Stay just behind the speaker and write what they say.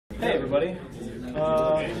Hey everybody.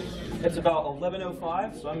 It's about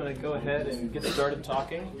 11:05, so I'm going to go ahead and get started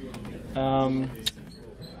talking.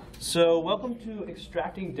 So welcome to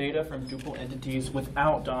extracting data from Drupal entities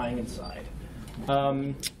without dying inside.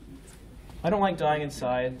 I don't like dying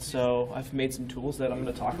inside, so I've made some tools that I'm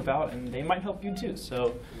going to talk about, and they might help you too.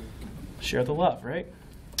 So share the love, right?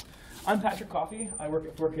 I'm Patrick Coffey. I work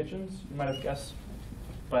at 4 Kitchens. You might have guessed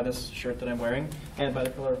by this shirt that I'm wearing and by the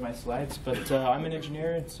color of my slides. But I'm an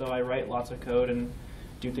engineer, and so I write lots of code and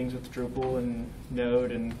do things with Drupal and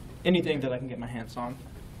Node and anything that I can get my hands on.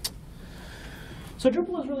 So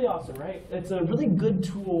Drupal is really awesome, right? It's a really good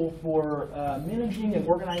tool for managing and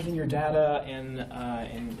organizing your data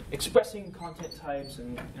and expressing content types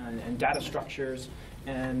and data structures.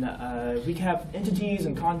 And we have entities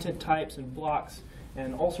and content types and blocks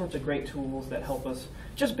and all sorts of great tools that help us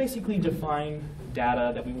just basically define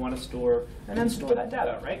data that we want to store and then store that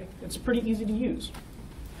data, right? It's pretty easy to use.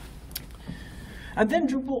 And then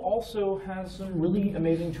Drupal also has some really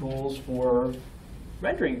amazing tools for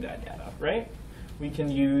rendering that data, right? We can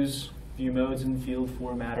use view modes and field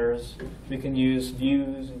formatters. We can use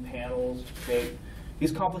views and panels to create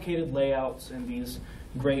these complicated layouts and these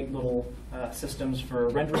great little systems for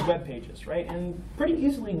rendering web pages, right? And pretty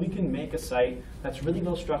easily we can make a site that's really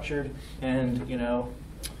well structured and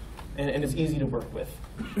and it's easy to work with.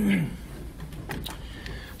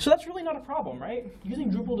 So that's really not a problem, right?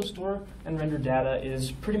 Using Drupal to store and render data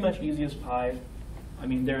is pretty much easy as pie. I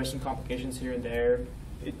mean, there are some complications here and there.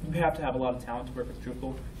 You have to have a lot of talent to work with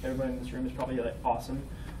Drupal. Everybody in this room is probably like awesome,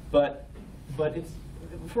 but it's,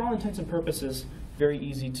 for all intents and purposes, very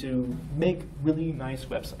easy to make really nice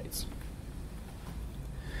websites.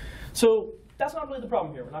 So that's not really the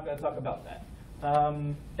problem here. We're not going to talk about that.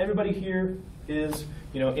 Everybody here is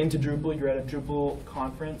into Drupal. You're at a Drupal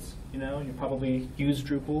conference. You probably use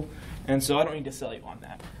Drupal, and so I don't need to sell you on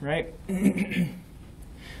that, right?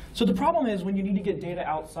 So the problem is when you need to get data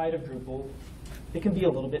outside of Drupal, it can be a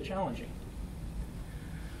little bit challenging.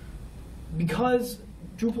 Because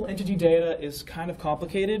Drupal entity data is kind of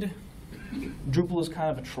complicated, Drupal is kind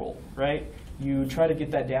of a troll, right? You try to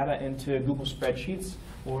get that data into Google Spreadsheets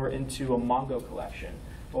or into a Mongo collection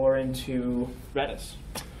or into Redis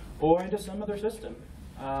or into some other system,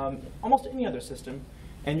 almost any other system,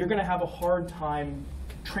 and you're going to have a hard time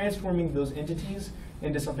transforming those entities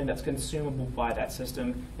into something that's consumable by that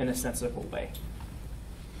system in a sensible way.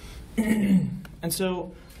 And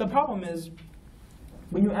so the problem is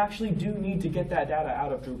when you actually do need to get that data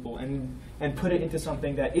out of Drupal and put it into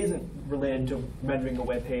something that isn't related to rendering a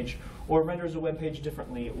web page or renders a web page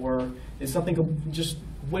differently or is something just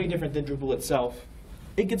way different than Drupal itself,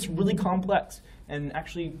 it gets really complex. And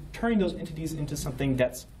actually turning those entities into something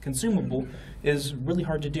that's consumable is really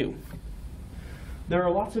hard to do. There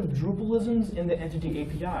are lots of Drupalisms in the entity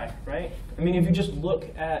API, right? I mean, if you just look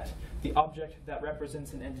at the object that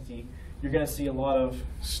represents an entity, you're going to see a lot of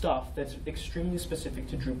stuff that's extremely specific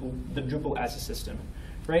to Drupal, the Drupal as a system,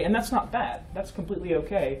 right? And that's not bad. That's completely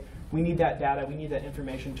okay. We need that data. We need that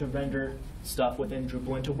information to render stuff within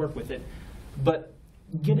Drupal and to work with it. But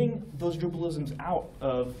getting those Drupalisms out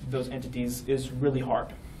of those entities is really hard.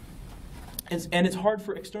 And it's hard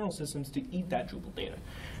for external systems to eat that Drupal data,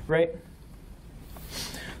 right?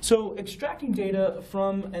 So extracting data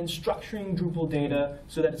from and structuring Drupal data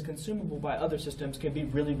so that it's consumable by other systems can be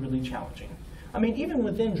really, really challenging. I mean, even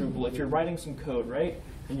within Drupal, if you're writing some code, right,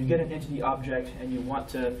 and you get an entity object and you want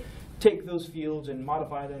to take those fields and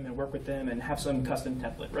modify them and work with them and have some custom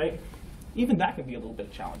template, right? Even that can be a little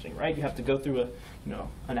bit challenging, right? You have to go through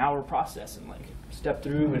an hour process and step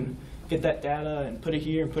through and get that data and put it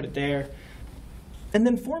here and put it there. And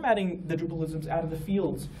then formatting the Drupalisms out of the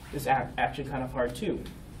fields is actually kind of hard too.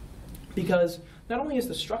 Because not only is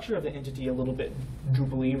the structure of the entity a little bit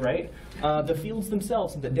Drupal-y, right? The fields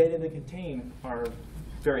themselves and the data they contain are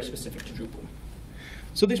very specific to Drupal.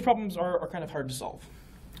 So these problems are kind of hard to solve.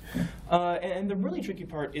 And the really tricky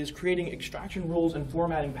part is creating extraction rules and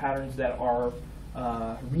formatting patterns that are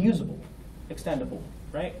reusable, extendable,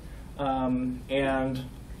 right? And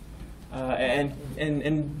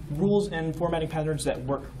rules and formatting patterns that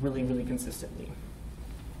work really, really consistently.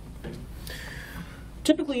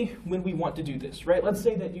 Typically, when we want to do this, right? Let's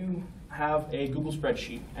say that you have a Google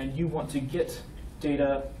spreadsheet and you want to get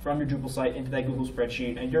data from your Drupal site into that Google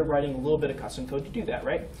spreadsheet, and you're writing a little bit of custom code to do that,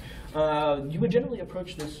 right? You would generally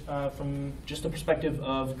approach this from just the perspective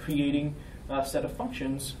of creating a set of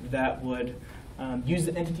functions that would use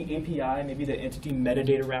the entity API, maybe the entity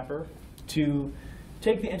metadata wrapper, to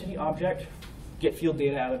take the entity object, get field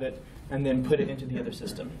data out of it, and then put it into the other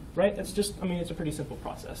system, right? That's just, I mean, it's a pretty simple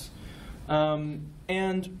process.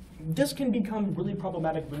 And this can become really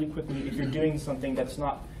problematic really quickly if you're doing something that's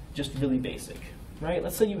not just really basic, right?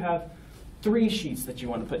 Let's say you have 3 sheets that you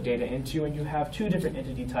want to put data into, and you have 2 different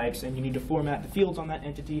entity types, and you need to format the fields on that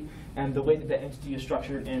entity and the way that that entity is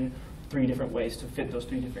structured in 3 different ways to fit those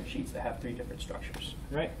 3 different sheets that have 3 different structures,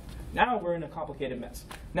 right? Now we're in a complicated mess.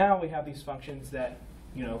 Now we have these functions that,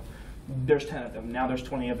 you know, there's 10 of them, now there's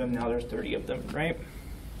 20 of them, now there's 30 of them, right?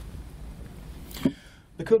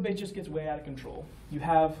 The code base just gets way out of control. You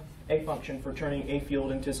have a function for turning a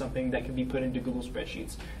field into something that can be put into Google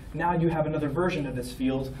Spreadsheets. Now you have another version of this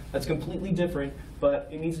field that's completely different, but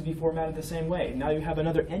it needs to be formatted the same way. Now you have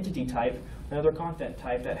another entity type, another content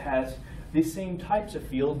type that has the same types of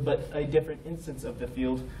field, but a different instance of the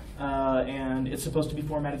field, and it's supposed to be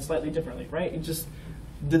formatted slightly differently, right? It just,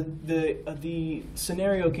 the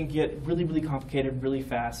scenario can get really, really complicated really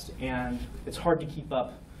fast, and it's hard to keep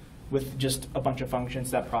up with just a bunch of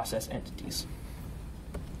functions that process entities.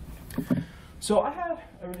 So I had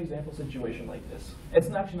an example situation like this. It's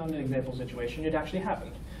actually not an example situation, it actually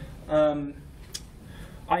happened.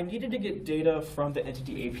 I needed to get data from the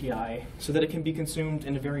entity API so that it can be consumed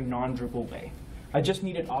in a very non-Drupal way. I just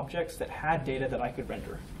needed objects that had data that I could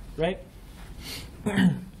render, right?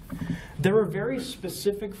 There were very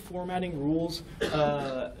specific formatting rules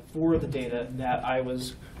for the data that I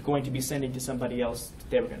was going to be sending to somebody else that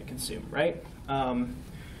they were going to consume, right?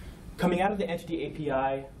 Coming out of the entity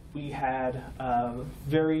API, we had a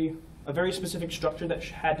very specific structure that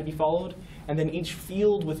had to be followed, and then each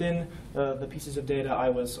field within the pieces of data I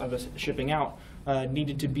was shipping out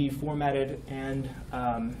needed to be formatted and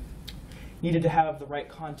needed to have the right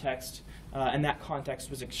context, and that context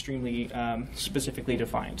was extremely specifically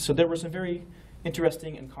defined. So there were some very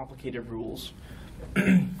interesting and complicated rules.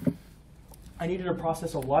 I needed to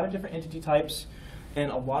process a lot of different entity types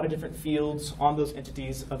and a lot of different fields on those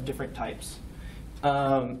entities of different types.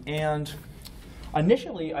 And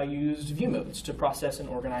initially, I used view modes to process and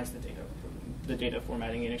organize the data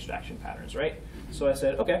formatting and extraction patterns, right? So I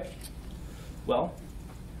said, okay, well,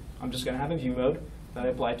 I'm just going to have a view mode that I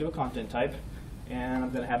apply to a content type, and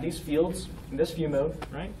I'm going to have these fields in this view mode,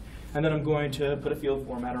 right? And then I'm going to put a field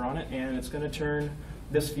formatter on it, and it's going to turn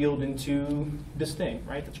this field into this thing,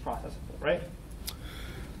 right, that's processable, right?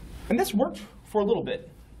 And this worked for a little bit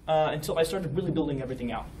until I started really building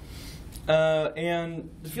everything out. And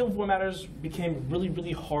the field formatters became really,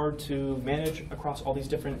 really hard to manage across all these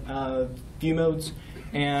different view modes.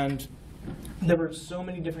 And there were so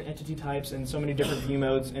many different entity types and so many different view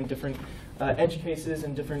modes and different edge cases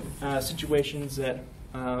and different situations that,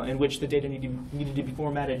 in which the data needed to be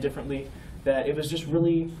formatted differently, that it was just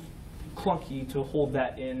really clunky to hold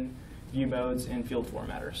that in view modes and field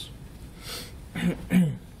formatters.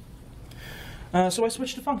 So I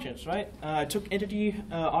switched to functions, right? I took entity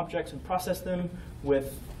objects and processed them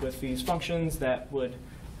with these functions that would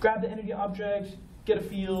grab the entity object, get a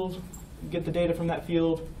field, get the data from that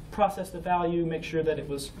field, process the value, make sure that it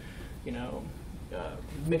was, you know,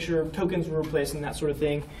 make sure tokens were replaced and that sort of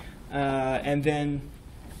thing, and then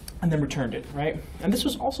returned it, right? And this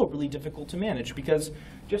was also really difficult to manage because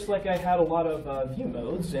just like I had a lot of view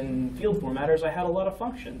modes and field formatters, I had a lot of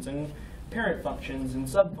functions and parent functions and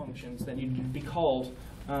sub-functions that needed to be called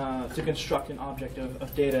to construct an object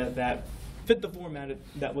of data that fit the format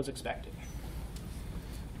that was expected.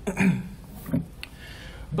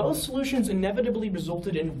 Both solutions inevitably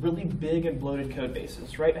resulted in really big and bloated code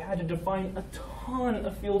bases, right? I had to define a ton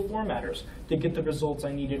of field formatters to get the results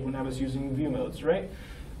I needed when I was using view modes, right?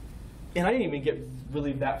 And I didn't even get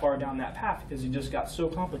really that far down that path because it just got so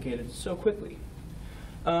complicated so quickly.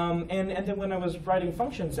 And then when I was writing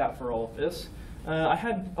functions out for all of this, I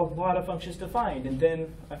had a lot of functions defined, and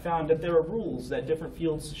then I found that there were rules that different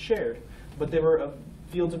fields shared, but they were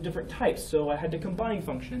fields of different types, so I had to combine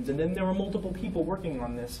functions, and then there were multiple people working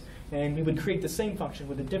on this, and we would create the same function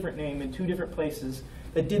with a different name in 2 different places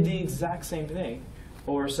that did the exact same thing,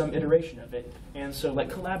 or some iteration of it, and so like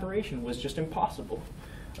collaboration was just impossible.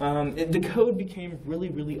 The code became really,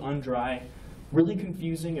 really undry, really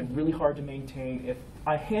confusing, and really hard to maintain. If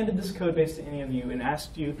I handed this code base to any of you and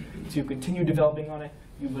asked you to continue developing on it,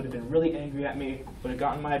 you would have been really angry at me, would have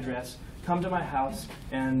gotten my address, come to my house,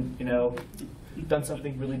 and, you know, done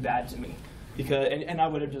something really bad to me, because and I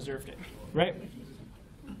would have deserved it, right?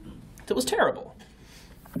 It was terrible.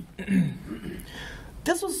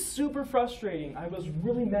 This was super frustrating. I was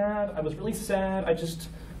really mad. I was really sad. I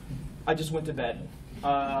just went to bed.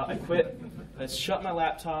 I quit. I shut my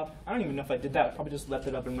laptop. I don't even know if I did that. I probably just left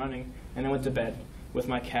it up and running, and I went to bed with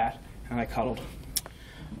my cat, and I cuddled.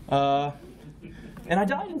 And I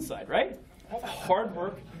died inside, right? Hard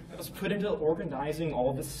work, I was put into organizing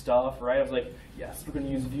all this stuff, right? I was like, yes, we're going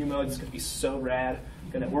to use view mode. It's going to be so rad.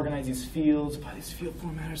 I'm going to organize these fields by these field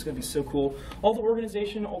formatters. It's going to be so cool. All the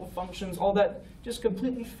organization, all the functions, all that just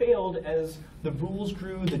completely failed as the rules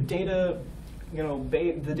grew, the data, the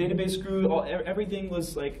database grew. Everything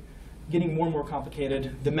was like getting more and more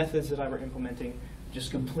complicated. The methods that I were implementing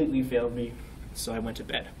just completely failed me, so I went to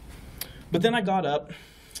bed. But then I got up,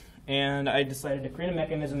 and I decided to create a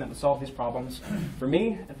mechanism that would solve these problems for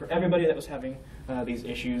me and for everybody that was having these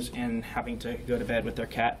issues and having to go to bed with their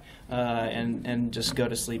cat and just go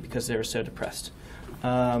to sleep because they were so depressed.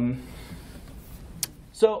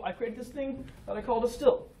 So I created this thing that I call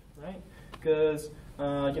Distill, right? Because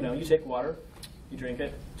you take water, you drink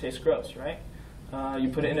it, it tastes gross, right? You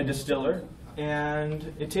put it in a distiller,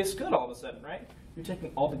 and it tastes good all of a sudden, right? You're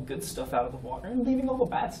taking all the good stuff out of the water and leaving all the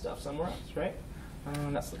bad stuff somewhere else, right?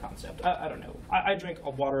 That's the concept. I don't know. I drink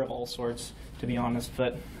water of all sorts, to be honest,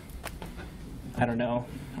 but I don't know.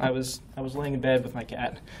 I was laying in bed with my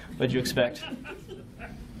cat. What'd you expect?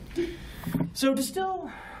 So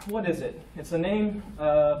Distill, what is it? It's a name,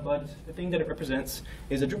 but the thing that it represents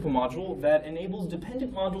is a Drupal module that enables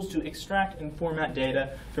dependent modules to extract and format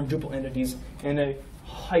data from Drupal entities in a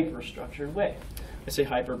hyper-structured way. I say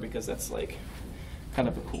hyper because that's like kind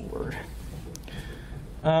of a cool word.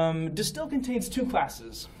 Distill contains two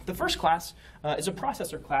classes. The first class is a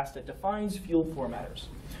processor class that defines field formatters.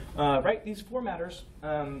 Right? These formatters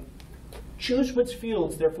choose which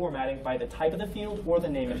fields they're formatting by the type of the field or the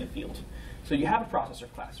name of the field. So you have a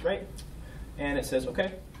processor class, right? And it says,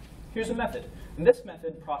 okay, here's a method. And this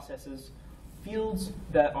method processes fields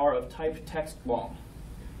that are of type text long.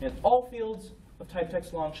 And all fields of type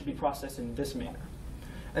text long should be processed in this manner.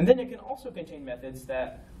 And then it can also contain methods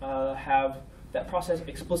that that process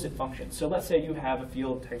explicit functions. So let's say you have a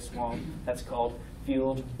field text long that's called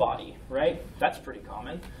field body, right? That's pretty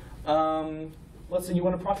common. Let's say you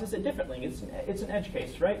want to process it differently. It's an edge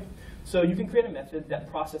case, right? So you can create a method that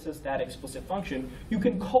processes that explicit function. You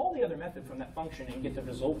can call the other method from that function and get the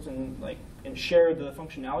results and share the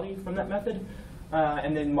functionality from that method,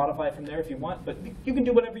 and then modify it from there if you want. But you can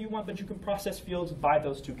do whatever you want, but you can process fields by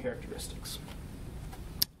those two characteristics.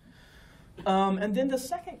 And then the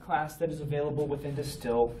second class that is available within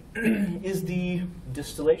Distill is the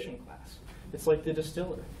distillation class. It's like the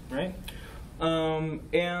distiller, right?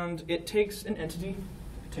 And it takes an entity,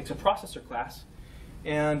 it takes a processor class,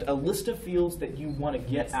 and a list of fields that you want to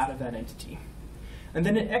get out of that entity. And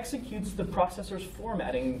then it executes the processor's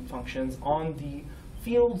formatting functions on the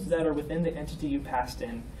fields that are within the entity you passed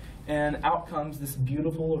in. And out comes this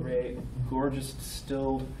beautiful array of gorgeous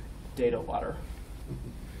distilled data water.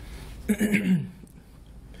 To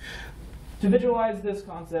visualize this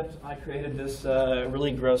concept, I created this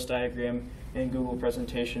really gross diagram in Google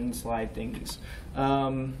presentation slide thingies.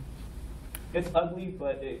 It's ugly,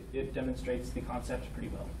 but it demonstrates the concept pretty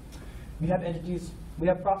well. We have entities, we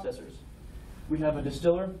have processors. We have a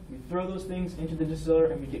distiller, we throw those things into the distiller,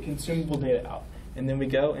 and we get consumable data out. And then we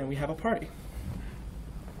go and we have a party.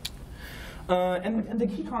 And the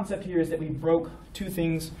key concept here is that we broke two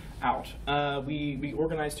things out. We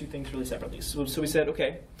organized two things really separately. So we said,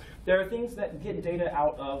 okay, there are things that get data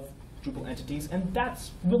out of Drupal entities, and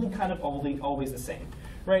that's really kind of always the same,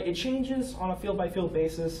 right? It changes on a field-by-field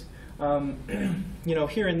basis,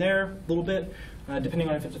 here and there a little bit, depending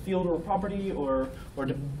on if it's a field or a property, or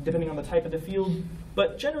depending on the type of the field.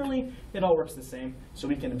 But generally, it all works the same, so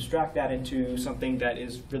we can abstract that into something that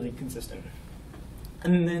is really consistent.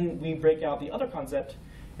 And then we break out the other concept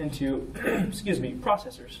into,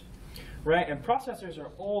 processors, right? And processors are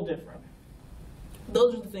all different.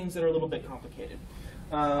 Those are the things that are a little bit complicated.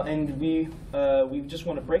 And we just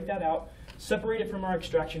want to break that out, separate it from our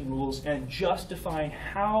extraction rules, and just define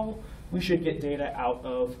how we should get data out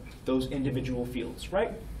of those individual fields,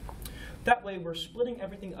 right? That way, we're splitting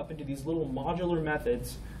everything up into these little modular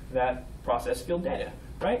methods that process field data,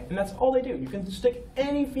 right? And that's all they do. You can stick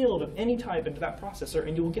any field of any type into that processor,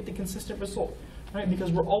 and you will get the consistent result, right?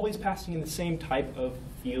 Because we're always passing in the same type of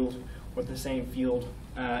field or the same field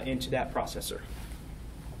into that processor.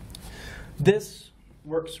 This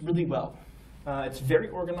works really well. It's very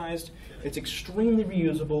organized, it's extremely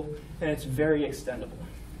reusable, and it's very extendable.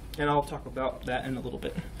 And I'll talk about that in a little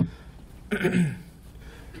bit.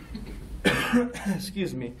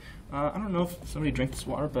 Excuse me. I don't know if somebody drank this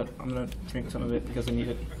water, but I'm going to drink some of it because I need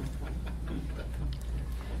it.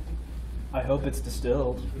 I hope it's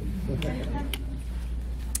distilled.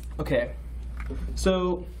 Okay.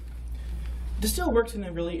 So Distill works in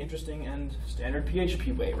a really interesting and standard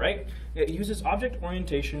PHP way, right? It uses object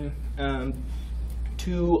orientation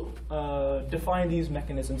to define these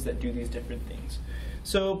mechanisms that do these different things.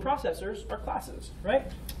 So processors are classes,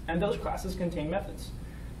 right? And those classes contain methods.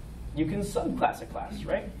 You can subclass a class,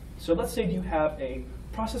 right? So let's say you have a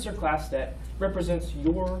processor class that represents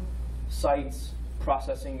your site's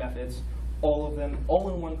processing methods, all of them, all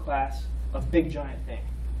in one class, a big giant thing.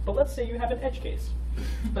 But let's say you have an edge case.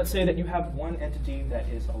 Let's say that you have one entity that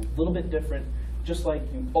is a little bit different, just like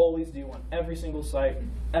you always do on every single site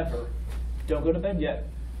ever. Don't go to bed yet.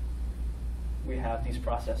 We have these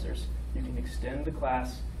processors. You can extend the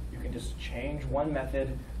class. You can just change one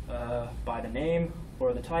method by the name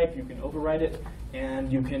or the type. You can override it,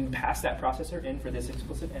 and you can pass that processor in for this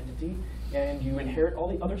explicit entity, and you inherit all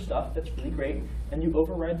the other stuff. That's really great, and you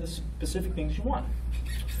override the specific things you want.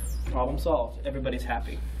 Problem solved. Everybody's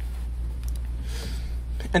happy.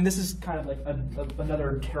 And this is kind of like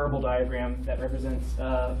another terrible diagram that represents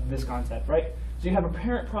this concept, right? So you have a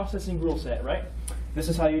parent processing rule set, right? This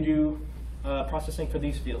is how you do processing for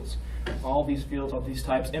these fields. All these fields, all these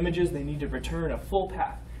types, images, they need to return a full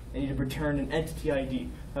path. They need to return an entity ID,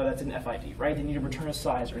 that's an FID, right? They need to return a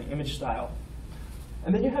size or an image style.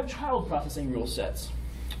 And then you have child processing rule sets,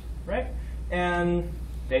 right? And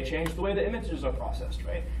they change the way the images are processed,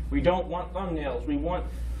 right? We don't want thumbnails. We want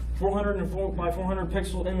 404 by 400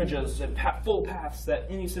 pixel images and full paths that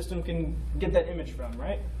any system can get that image from,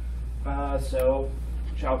 right? So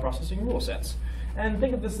child processing rule sets. And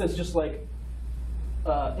think of this as just like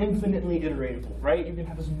infinitely iteratable, right? You can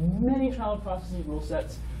have as many child processing rule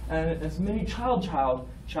sets and as many child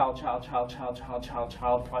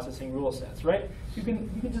processing rule sets, right? You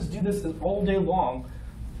can just do this all day long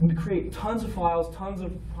and create tons of files, tons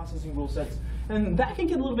of processing rule sets, and that can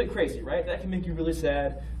get a little bit crazy, right? That can make you really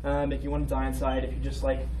sad, make you want to die inside if you just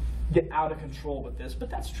like get out of control with this. But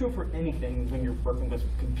that's true for anything when you're working with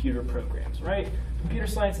computer programs, right? Computer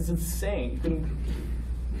science is insane. You can,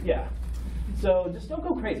 yeah. So just don't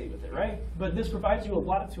go crazy with it, right? But this provides you a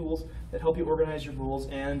lot of tools that help you organize your rules,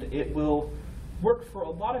 and it will work for a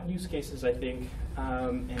lot of use cases, I think.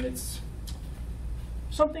 And it's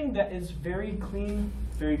something that is very clean,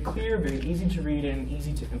 very clear, very easy to read, and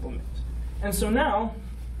easy to implement. And so now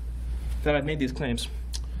that I've made these claims,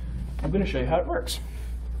 I'm going to show you how it works.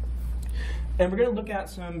 And we're going to look at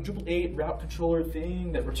some Drupal 8 route controller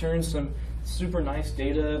thing that returns some super nice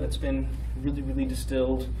data that's been really, really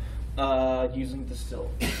distilled using distill.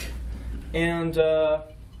 And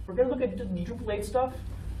we're going to look at the Drupal 8 stuff,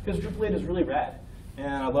 because Drupal 8 is really rad.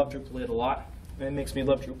 And I love Drupal 8 a lot. And it makes me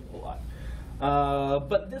love Drupal a lot.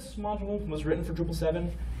 But this module was written for Drupal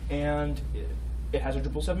 7, and it has a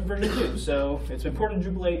Drupal 7 version too. So it's been ported to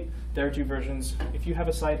Drupal 8. There are two versions. If you have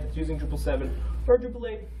a site that's using Drupal 7 or Drupal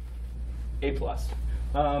 8,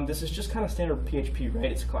 A+. This is just kind of standard PHP,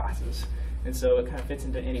 right? It's classes. And so it kind of fits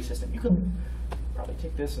into any system. You could probably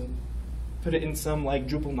take this and put it in some like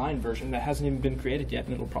Drupal 9 version that hasn't even been created yet,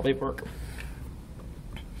 and it'll probably work.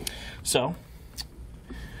 So,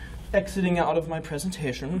 exiting out of my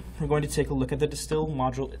presentation, we're going to take a look at the distill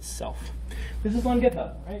module itself. This is on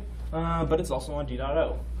GitHub, right? But it's also on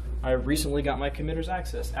D.O. I recently got my committer's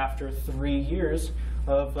access after 3 years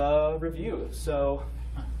of review. So,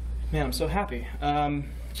 man, I'm so happy.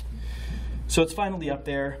 So it's finally up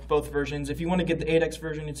there, both versions. If you want to get the 8x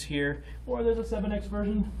version, it's here. Or there's a 7x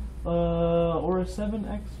version, or a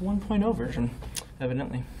 7x 1.0 version,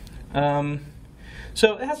 evidently.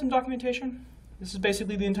 So it has some documentation. This is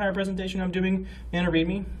basically the entire presentation I'm doing in a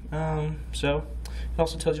README. So it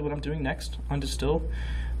also tells you what I'm doing next on Distill.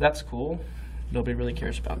 That's cool. Nobody really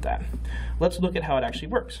cares about that. Let's look at how it actually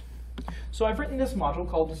works. So I've written this module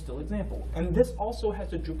called Distill Example, and this also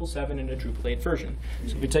has a Drupal 7 and a Drupal 8 version.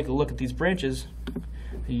 So if we take a look at these branches,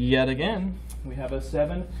 yet again, we have a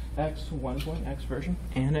 7x 1.x version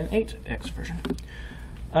and an 8x version.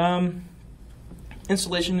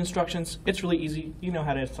 Installation instructions, it's really easy. You know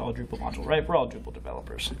how to install a Drupal module, right? We're all Drupal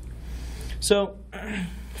developers. So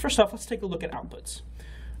first off, let's take a look at outputs,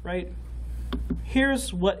 right?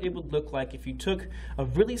 Here's what it would look like if you took a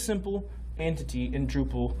really simple entity in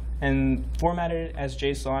Drupal and formatted it as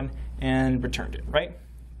JSON and returned it, right? It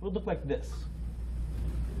would look like this.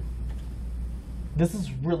 This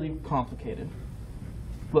is really complicated.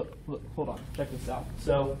 Look, hold on, check this out.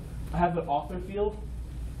 So I have an author field.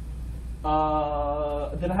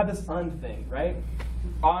 Then I have this und thing, right?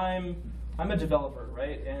 I'm a developer,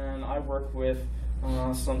 right? And I work with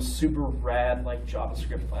some super rad like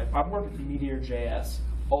JavaScript. I work with Meteor.js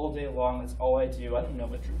all day long. That's all I do. I don't know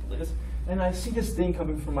what Drupal is. And I see this thing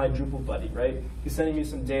coming from my Drupal buddy, right? He's sending me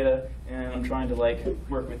some data, and I'm trying to like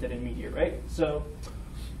work with it in Meteor, right? So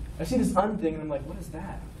I see this und thing, and I'm like, what is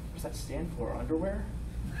that? What does that stand for? Underwear?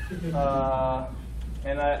 And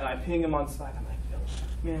I ping him on Slack. I'm like, yo,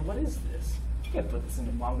 man, what is this? you can't put this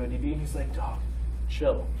into MongoDB. And he's like, dog,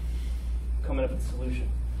 chill. Coming up with a solution.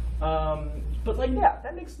 But like, yeah,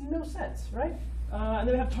 that makes no sense, right? And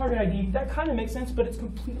then we have target ID. That kind of makes sense, but it's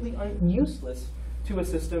completely useless to a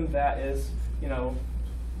system that is, you know,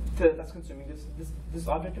 that's consuming this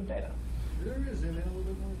object of data. There is an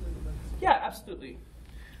element more than that. Yeah, absolutely.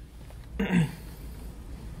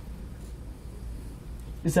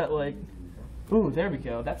 Is that like, ooh, there we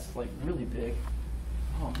go. That's like really big.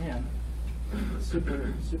 Oh man,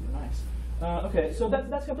 super, super nice. Okay, so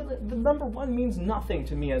that's completely, the number one means nothing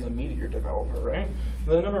to me as a Meteor developer, right?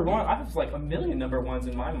 The number one, I have like a million number ones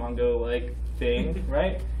in my Mongo like thing,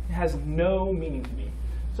 right? It has no meaning to me.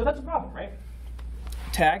 So that's a problem, right?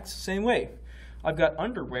 Tags, same way. I've got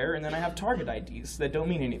underwear and then I have target IDs that don't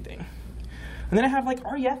mean anything. And then I have like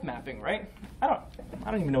REF mapping, right? I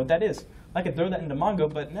don't even know what that is. I could throw that into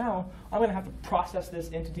Mongo, but now I'm gonna have to process this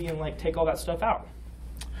entity and like take all that stuff out.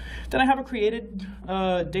 Then I have a created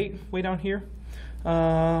date way down here,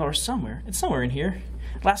 or somewhere. It's somewhere in here.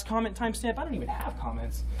 Last comment timestamp. I don't even have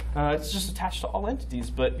comments. It's just attached to all entities,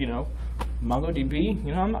 but you know, MongoDB.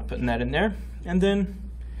 You know, I'm not putting that in there. And then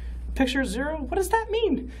picture 0. What does that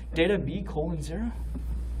mean? Data B : 0.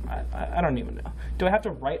 I don't even know. Do I have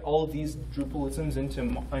to write all of these Drupalisms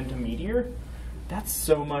into Meteor? That's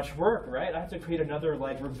so much work, right? I have to create another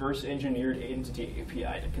like reverse engineered entity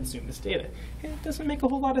API to consume this data. It doesn't make a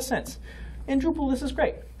whole lot of sense. In Drupal, this is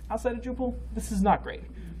great. Outside of Drupal, this is not great.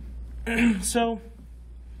 So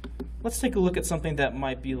let's take a look at something that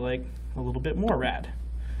might be like a little bit more rad.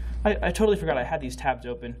 I totally forgot I had these tabs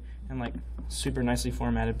open and like super nicely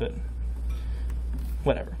formatted, but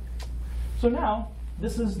whatever. So now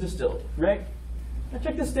this is distilled, right? Now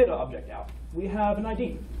check this data object out. We have an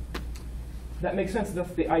ID. That makes sense.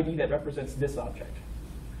 That's the ID that represents this object.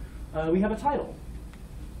 We have a title.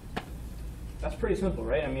 That's pretty simple,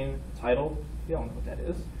 right? I mean, title, you all know what that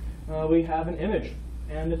is. We have an image.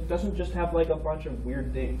 And it doesn't just have like a bunch of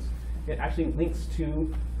weird things. It actually links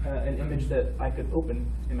to an image that I could open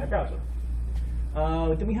in my browser.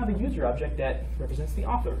 Then we have a user object that represents the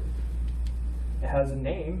author. It has a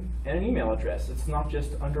name and an email address. It's not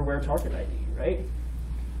just underwear target ID, right?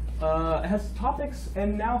 It has topics,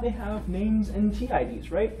 and now they have names and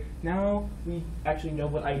TIDs, right? Now we actually know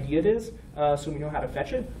what ID it is, so we know how to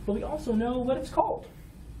fetch it, but we also know what it's called.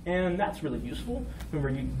 And that's really useful when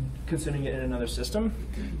we're considering it in another system.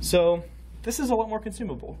 So this is a lot more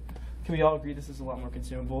consumable. Can we all agree this is a lot more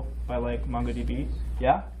consumable by like MongoDB?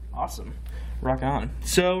 Yeah? Awesome. Rock on.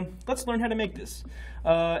 So let's learn how to make this.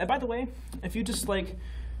 And by the way, if you just like,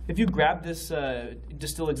 if you grab this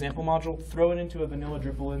distill example module, throw it into a vanilla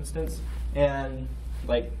Drupal instance, and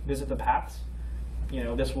like visit the paths, you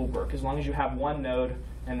know, this will work as long as you have one node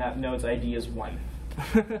and that node's ID is 1.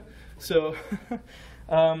 So,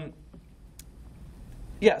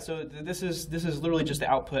 yeah. So this is literally just the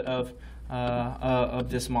output of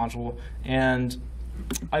this module, and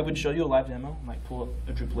I would show you a live demo. I might pull up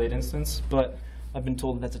a Drupal 8 instance, but I've been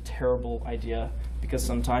told that's a terrible idea because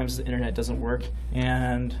sometimes the internet doesn't work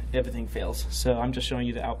and everything fails. So I'm just showing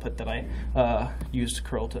you the output that I used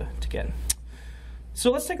curl to get.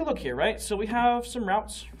 So let's take a look here, right? So we have some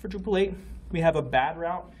routes for Drupal 8. We have a bad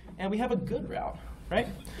route and we have a good route, right?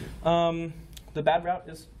 The bad route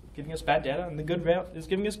is giving us bad data and the good route is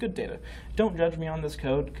giving us good data. Don't judge me on this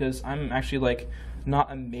code because I'm actually like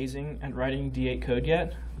not amazing at writing D8 code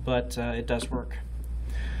yet, but it does work.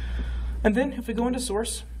 And then if we go into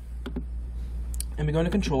source and we go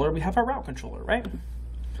into controller, we have our route controller, right?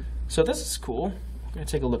 So this is cool. We're going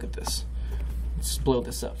to take a look at this. Let's blow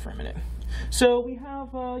this up for a minute. So we have,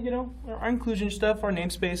 you know, our inclusion stuff, our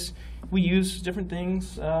namespace. We use different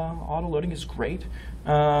things. Auto loading is great.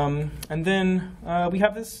 And then we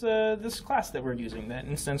have this this class that we're using, that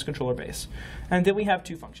instance controller base. And then we have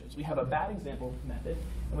 2 functions. We have a bad example method,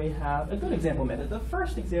 and we have a good example method. The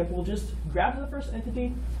first example just grabs the first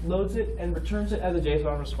entity, loads it, and returns it as a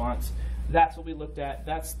JSON response. That's what we looked at.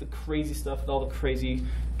 That's the crazy stuff with all the crazy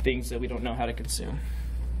things that we don't know how to consume.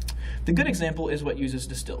 The good example is what uses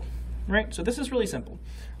distill. Right, so this is really simple,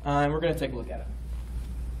 and we're going to take a look at it.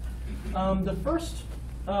 The first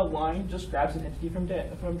line just grabs an entity from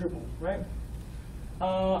Drupal, right?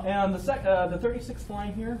 And the 36th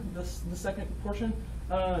line here, the second portion,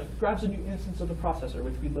 grabs a new instance of the processor,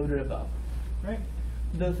 which we loaded above, right?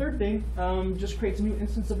 The third thing just creates a new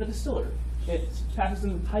instance of a distiller. It passes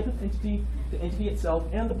in the type of entity, the entity itself,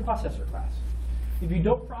 and the processor class. If you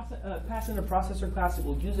don't pass in a processor class, it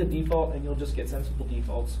will use a default, and you'll just get sensible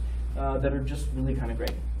defaults that are just really kind of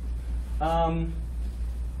great.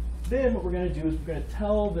 Then what we're going to do is we're going to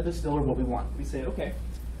tell the distiller what we want. We say, okay,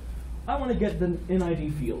 I want to get the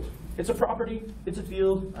NID field. It's a property, it's a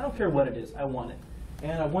field, I don't care what it is, I want it.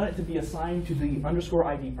 And I want it to be assigned to the underscore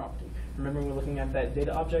ID property. Remember we were looking at that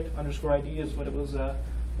data object, underscore ID is what it was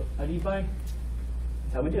ID'd by?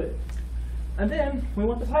 That's how we do it. And then we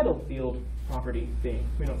want the title field property thing,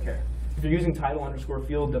 we don't care. If you're using title underscore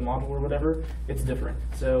field, the model or whatever, it's different.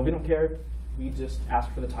 So we don't care, we just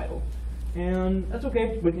ask for the title. And that's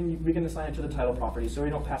okay, we can assign it to the title property, so we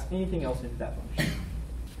don't pass anything else into that function.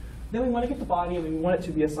 Then we want to get the body, and we want it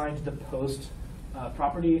to be assigned to the post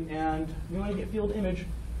property, and we want to get field image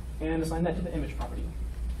and assign that to the image property.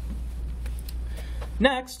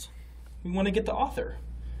 Next, we want to get the author.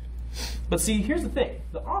 But see, here's the thing.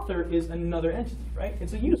 The author is another entity, right?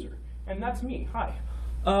 It's a user, and that's me, hi.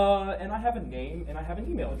 And I have a name, and I have an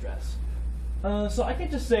email address. So I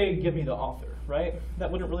can't just say, give me the author, right? That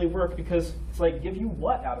wouldn't really work because it's like, give you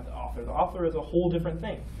what out of the author? The author is a whole different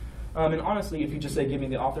thing. And honestly, if you just say, give me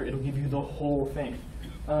the author, it'll give you the whole thing.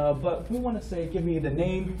 But we want to say, give me the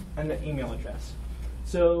name and the email address.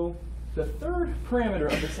 So the third parameter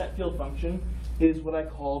of the set field function is what I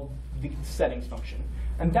call the settings function.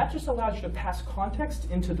 And that just allows you to pass context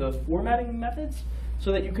into the formatting methods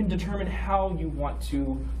so that you can determine how you want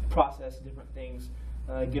to process different things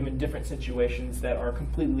given different situations that are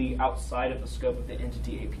completely outside of the scope of the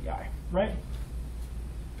entity API, right?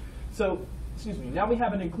 So, excuse me, now we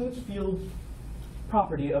have an includes field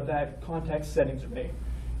property of that context settings array.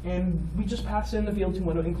 And we just pass in the fields we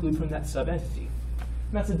want to include from that sub-entity.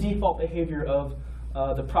 And that's the default behavior of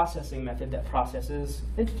the processing method that processes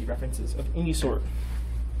entity references of any sort.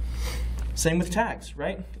 Same with tags,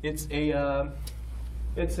 right? It's a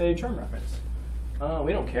term reference.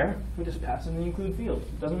 We don't care. We just pass in the include field.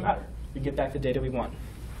 It doesn't matter. We get back the data we want.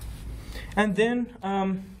 And then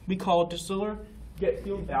we call distiller get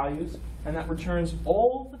field values, and that returns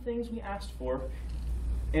all the things we asked for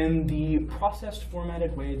in the processed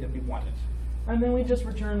formatted way that we wanted. And then we just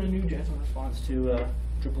return a new JSON response to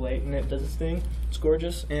Drupal 8, and it does its thing. It's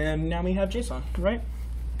gorgeous, and now we have JSON, right?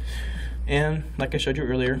 And like I showed you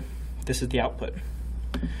earlier, this is the output.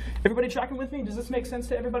 Everybody tracking with me? Does this make sense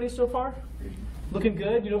to everybody so far? Looking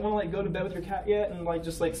good? You don't want to like go to bed with your cat yet and like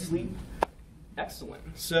just like sleep? Excellent.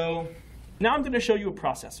 So now I'm going to show you a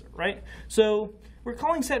processor, right? So we're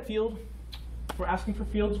calling set field. We're asking for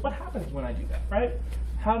fields. What happens when I do that, right?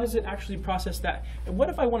 How does it actually process that? And what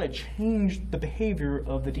if I want to change the behavior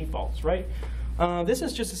of the defaults, right? This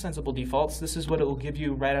is just a sensible defaults. This is what it will give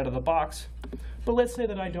you right out of the box. But let's say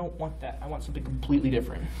that I don't want that. I want something completely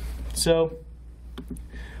different. So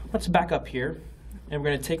let's back up here, and we're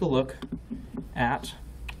going to take a look at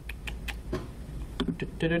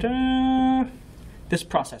this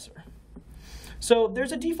processor. So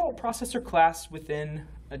there's a default processor class within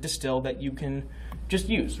a distill that you can just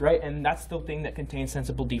use, right? And that's the thing that contains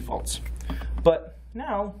sensible defaults. But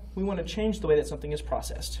now we want to change the way that something is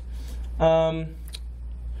processed. So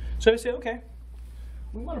I say, okay,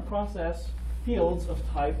 we want to process fields of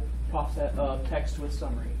type text with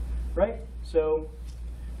summary, right? So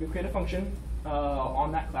we create a function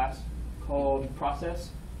on that class called process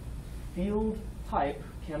field type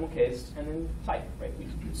camel cased and then type, right? We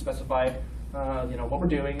specify what we're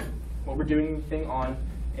doing the thing on,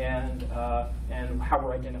 and how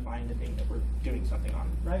we're identifying the thing that we're doing something on,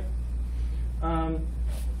 right?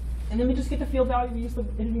 And then we just get the field value. We use the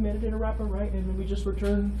entity metadata wrapper, right? And then we just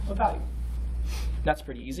return a value. That's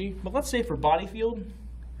pretty easy. But let's say for body field,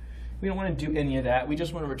 we don't want to do any of that. We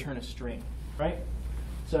just want to return a string, right?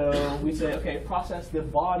 So we say, okay, process the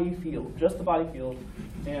body field, just the body field,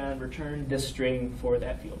 and return this string for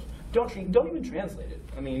that field. Don't even translate it.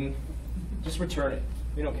 I mean, just return it.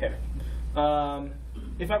 We don't care.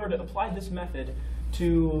 If I were to apply this method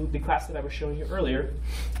to the class that I was showing you earlier,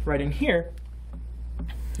 right in here,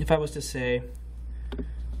 if I was to say,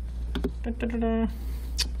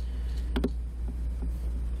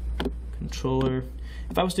 controller,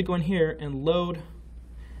 if I was to go in here and load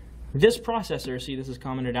this processor, see this is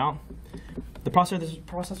commented out, the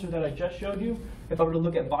processor that I just showed you, if I were to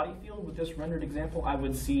look at body field with this rendered example, I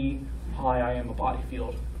would see, hi, I am a body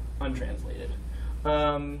field, untranslated.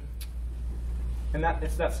 And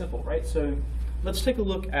it's that simple, right? So let's take a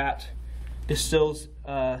look at Distill's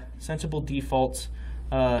sensible defaults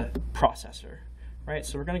processor, right?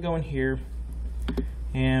 So we're going to go in here,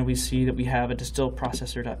 and we see that we have a distill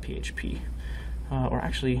processor.php, or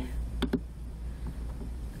actually,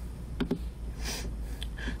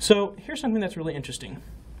 so here's something that's really interesting.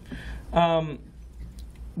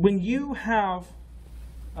 When you have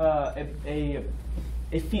a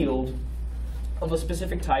field of a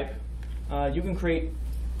specific type, you can create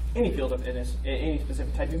any field of any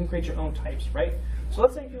specific type. You can create your own types, right? So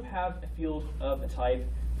let's say you have a field of a type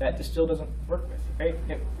that Distill doesn't work with, right?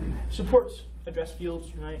 It supports address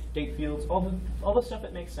fields, right? Date fields, all the stuff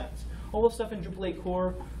that makes sense. All the stuff in Drupal 8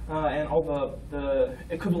 core and all the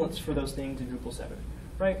equivalents for those things in Drupal 7,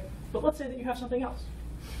 right? But let's say that you have something else.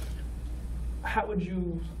 How would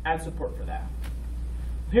you add support for that?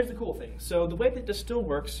 Here's the cool thing. So the way that Distill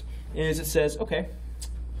works is it says, okay,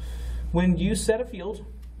 when you set a field,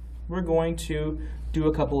 we're going to do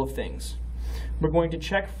a couple of things. We're going to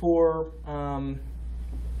check for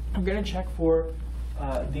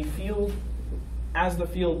the field as the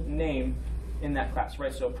field name in that class,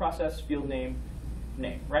 right? So process, field name,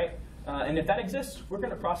 name, right? And if that exists, we're going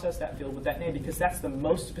to process that field with that name because that's the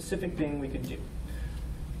most specific thing we could do.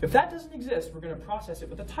 If that doesn't exist, we're going to process it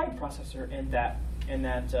with a type processor in the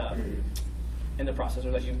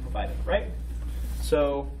processor that you provided, right?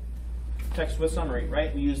 So text with summary,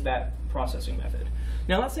 right? We use that processing method.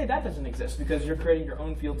 Now let's say that doesn't exist because you're creating your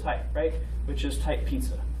own field type, right? Which is type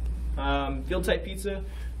pizza. Field type pizza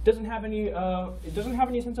doesn't have any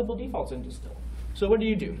sensible defaults in Distill. So what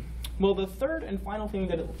do? Well, the third and final thing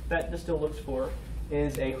that Distill looks for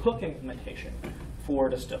is a hook implementation for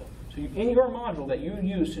Distill. So in your module that you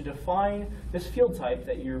use to define this field type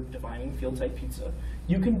that you're defining, field type pizza,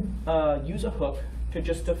 you can use a hook to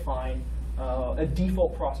just define a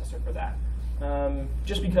default processor for that.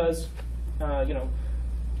 Just because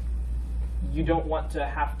you don't want to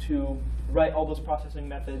have to write all those processing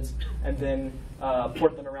methods and then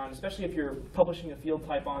port them around, especially if you're publishing a field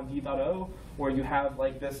type on v.o, where you have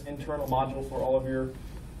like this internal module for all of your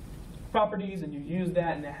properties, and you use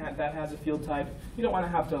that, and that has a field type. You don't want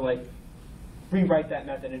to have to like rewrite that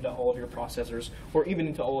method into all of your processors, or even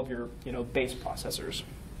into all of your base processors.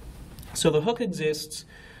 So the hook exists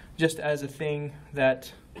just as a thing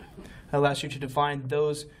that allows you to define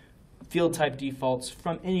those field type defaults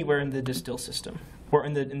from anywhere in the Distill system, or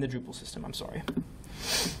in the Drupal system. I'm sorry.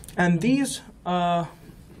 And these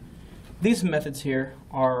methods here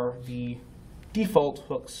are the default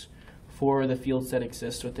hooks for the fields that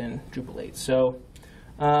exist within Drupal 8. So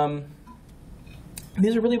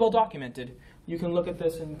these are really well documented. You can look at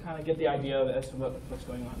this and kind of get the idea as to what's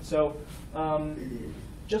going on. So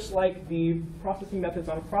just like the processing methods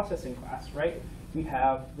on a processing class, right? We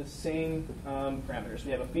have the same parameters.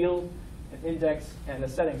 We have a field, an index, and a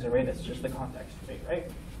settings array that's just the context array,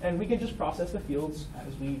 right? And we can just process the fields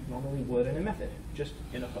as we normally would in a method, just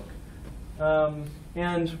in a hook.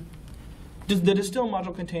 And the Distill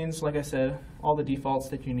module contains, like I said, all the defaults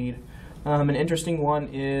that you need. An interesting one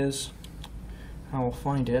is, I will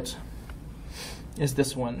find it, is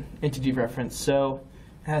this one, entity reference. So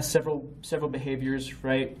it has several behaviors,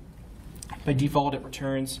 right? By default, it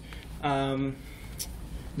returns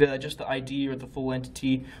just the ID or the full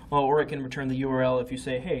entity, or it can return the URL if you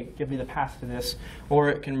say, hey, give me the path to this, or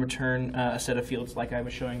it can return a set of fields like I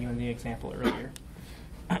was showing you in the example earlier.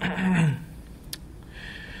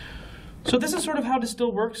 So this is sort of how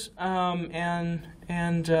Distill works, and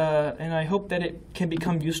I hope that it can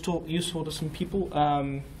become useful to some people.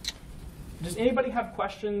 Does anybody have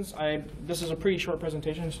questions? This is a pretty short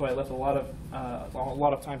presentation, so I left a lot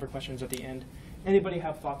of time for questions at the end. Anybody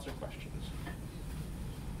have thoughts or questions?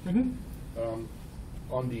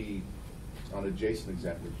 On the JSON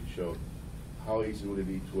example that you showed, how easy would it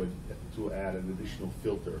be to add an additional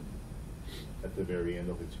filter at the very end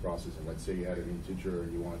of its processing? Let's say you had an integer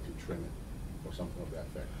and you wanted to trim it, or something of that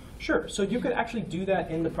effect. Sure. So you could actually do that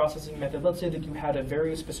in the processing method. Let's say that you had a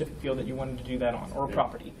very specific field that you wanted to do that on, or a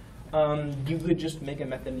property. You could just make a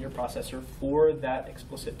method in your processor for that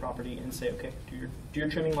explicit property and say, okay, do your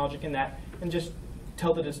trimming logic in that, and just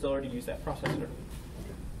tell the distiller to use that processor.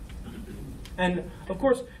 And of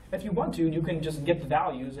course, if you want to, you can just get the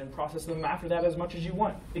values and process them after that as much as you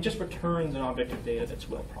want. It just returns an object of data that's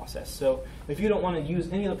well processed. So if you don't want to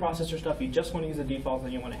use any of the processor stuff, you just want to use the default,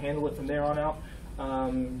 and you want to handle it from there on out,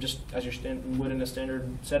 just as you would in a standard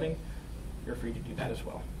setting, you're free to do that as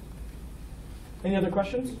well. Any other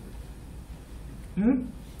questions?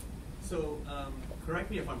 So,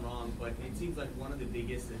 correct me if I'm wrong, but it seems like one of the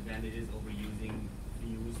biggest advantages over using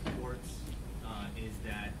views ports is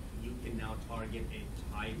that you can now target a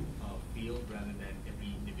type of field rather than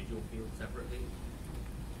every individual field separately.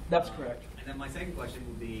 That's correct. And then my second question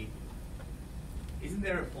would be, isn't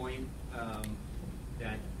there a point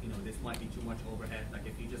that this might be too much overhead? Like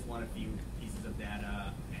if you just want a few pieces of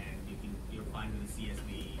data and you're fine with a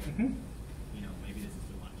CSV, maybe this is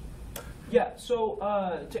too much. Yeah. So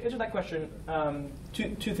to answer that question,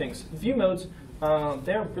 two things. View modes,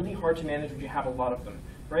 they're really hard to manage when you have a lot of them.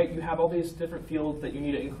 right? You have all these different fields that you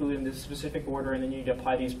need to include in this specific order, and then you need to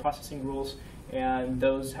apply these processing rules, and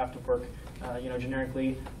those have to work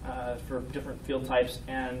generically for different field types.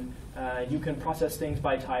 And you can process things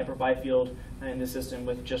by type or by field in the system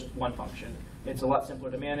with just one function. It's a lot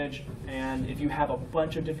simpler to manage, and if you have a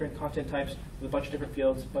bunch of different content types with a bunch of different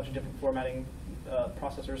fields, a bunch of different formatting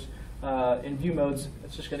processors in view modes,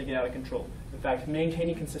 it's just going to get out of control. In fact,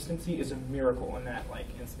 maintaining consistency is a miracle in that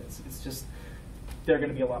instance. It's just, there are going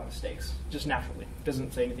to be a lot of mistakes, just naturally. It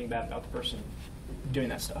doesn't say anything bad about the person doing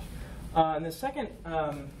that stuff. And the second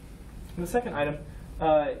item,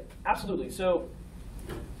 absolutely. So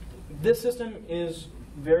this system is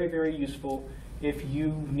very, very useful if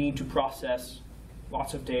you need to process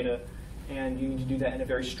lots of data, and you need to do that in a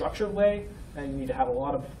very structured way, and you need to have a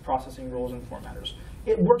lot of processing rules and formatters.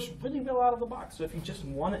 It works really well out of the box. So if you just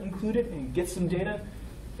want to include it and get some data,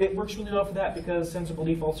 it works really well for that, because sensible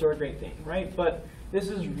defaults are a great thing, right? But this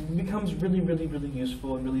becomes really, really, really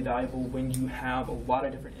useful and really valuable when you have a lot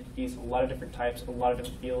of different entities, a lot of different types, a lot of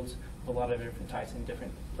different fields, a lot of different types in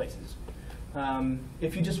different places.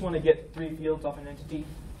 If you just want to get 3 fields off an entity,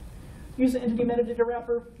 use the entity metadata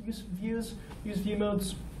wrapper, use views, use view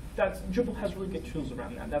modes. Drupal has really good tools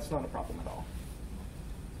around that. That's not a problem at all.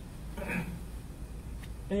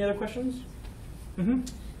 Any other questions? Mm-hmm.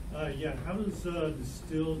 Yeah, how does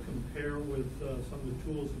Distill compare with some of the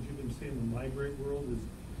tools that you've been seeing in the Migrate world?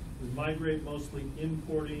 Is Migrate mostly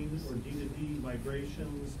importing or D2D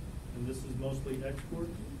migrations, and this is mostly export,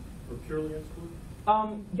 or purely export?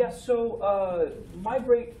 Yes, so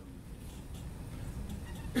Migrate,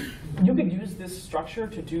 you could use this structure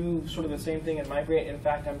to do sort of the same thing in Migrate. In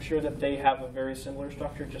fact, I'm sure that they have a very similar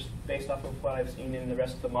structure just based off of what I've seen in the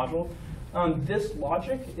rest of the module. This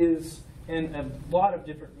logic is in a lot of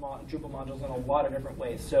different Drupal modules in a lot of different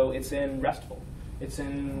ways. So it's in RESTful, it's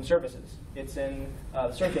in services, it's in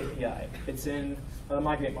the Search API, it's in the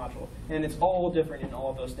Migrate module. And it's all different in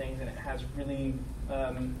all of those things, and it has really,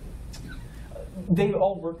 they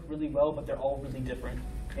all work really well, but they're all really different.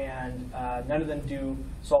 And none of them do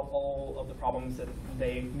solve all of the problems that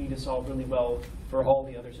they need to solve really well for all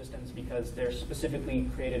the other systems, because they're specifically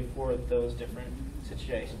created for those different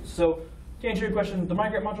situations. So to answer your question, the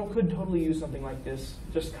Migrate module could totally use something like this,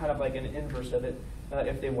 just kind of like an inverse of it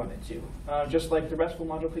if they wanted to. Just like the RESTful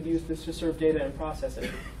module could use this to serve data and process it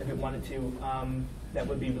if it wanted to. That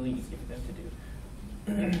would be really easy for them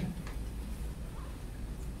to do.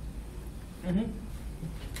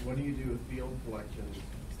 What do you do with field collections?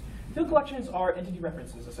 Field collections are entity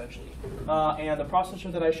references, essentially. And the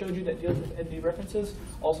processor that I showed you that deals with entity references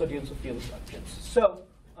also deals with field collections. So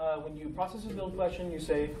when you process a field collection, you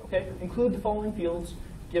say, OK, include the following fields,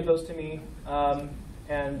 give those to me,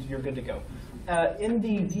 and you're good to go. In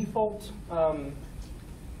the default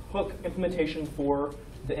hook implementation for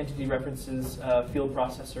the entity references field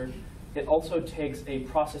processor, it also takes a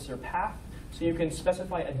processor path. So you can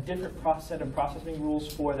specify a different set of processing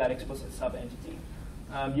rules for that explicit sub-entity.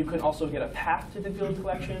 You can also get a path to the field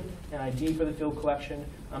collection, an ID for the field collection,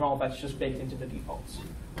 and all that's just baked into the defaults.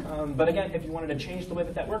 But again, if you wanted to change the way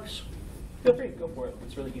that works, feel free, go for it.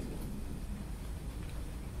 It's really easy.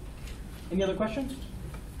 Any other questions?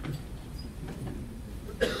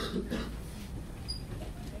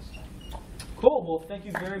 Cool, well, thank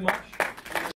you very much.